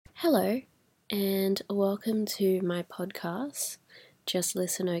Hello, and welcome to my podcast, Just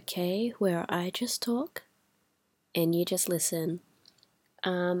Listen Okay, where I just talk and you just listen.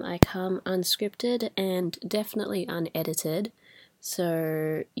 I come unscripted and definitely unedited,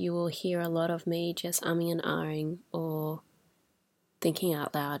 so you will hear a lot of me just umming and ahhing or thinking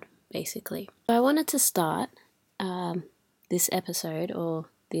out loud, basically. So I wanted to start this episode or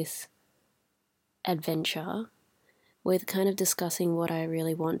this adventure with kind of discussing what I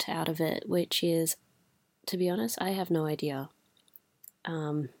really want out of it, which is, to be honest, I have no idea.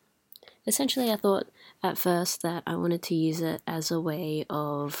 Essentially, I thought at first that I wanted to use it as a way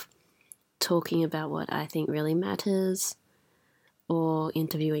of talking about what I think really matters, or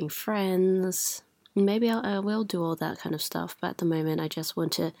interviewing friends. Maybe I will do all that kind of stuff, but at the moment I just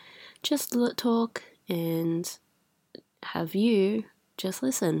want to just talk and have you just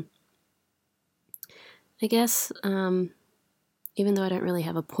listen. I guess, even though I don't really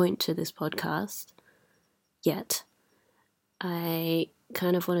have a point to this podcast yet, I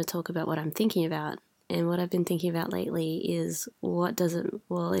kind of want to talk about what I'm thinking about. And what I've been thinking about lately is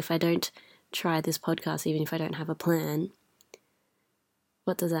if I don't try this podcast, even if I don't have a plan,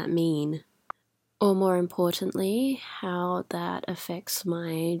 what does that mean? Or more importantly, how that affects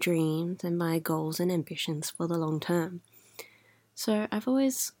my dreams and my goals and ambitions for the long term. So I've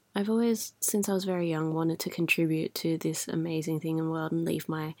always, since I was very young, wanted to contribute to this amazing thing in the world and leave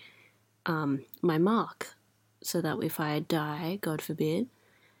my mark, so that if I die, God forbid,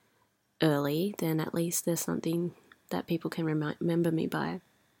 early, then at least there's something that people can remember me by.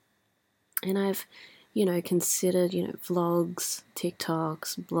 And I've, considered, vlogs,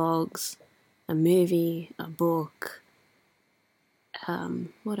 TikToks, blogs, a movie, a book.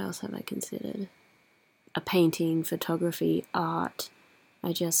 What else have I considered? A painting, photography, art.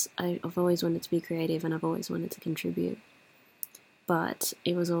 I've always wanted to be creative and I've always wanted to contribute. But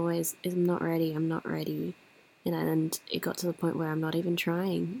it was always, I'm not ready. And it got to the point where I'm not even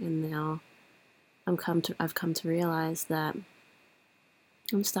trying. And now I've come to realize that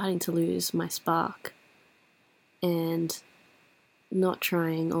I'm starting to lose my spark. And not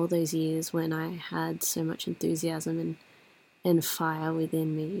trying all those years when I had so much enthusiasm and fire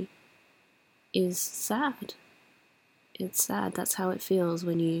within me is sad. It's sad. That's how it feels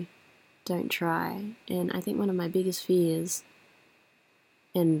when you don't try. And I think one of my biggest fears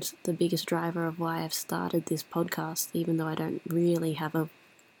and the biggest driver of why I've started this podcast, even though I don't really have a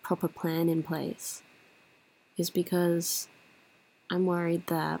proper plan in place, is because I'm worried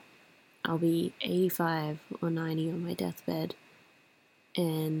that I'll be 85 or 90 on my deathbed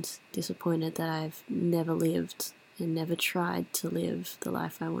and disappointed that I've never lived and never tried to live the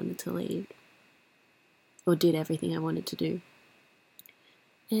life I wanted to lead, or did everything I wanted to do.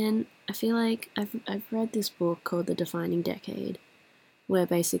 And I feel like I've read this book called The Defining Decade, where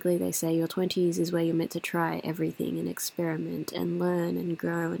basically they say your 20s is where you're meant to try everything and experiment and learn and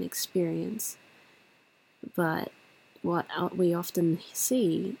grow and experience. But what we often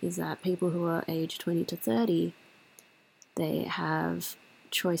see is that people who are aged 20 to 30, they have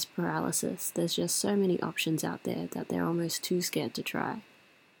choice paralysis. There's just so many options out there that they're almost too scared to try.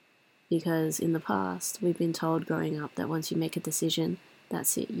 Because in the past, we've been told growing up that once you make a decision,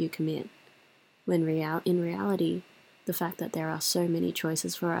 that's it, you commit. When in reality, the fact that there are so many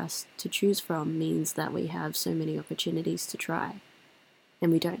choices for us to choose from means that we have so many opportunities to try.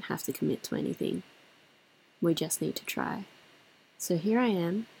 And we don't have to commit to anything. We just need to try. So here I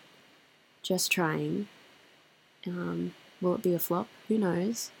am, just trying. Will it be a flop? Who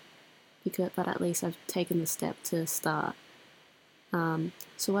knows? But at least I've taken the step to start.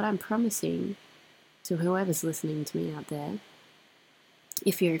 So what I'm promising to whoever's listening to me out there,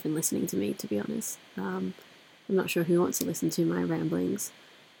 if you're even listening to me, to be honest, I'm not sure who wants to listen to my ramblings,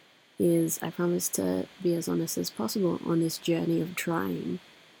 is I promise to be as honest as possible on this journey of trying.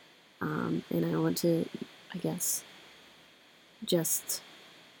 And I want to, I guess,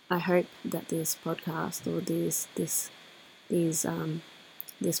 I hope that this podcast or this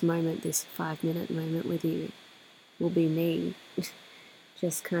moment, this 5-minute moment with you will be me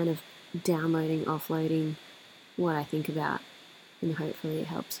just kind of downloading, offloading what I think about, and hopefully it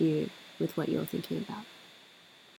helps you with what you're thinking about.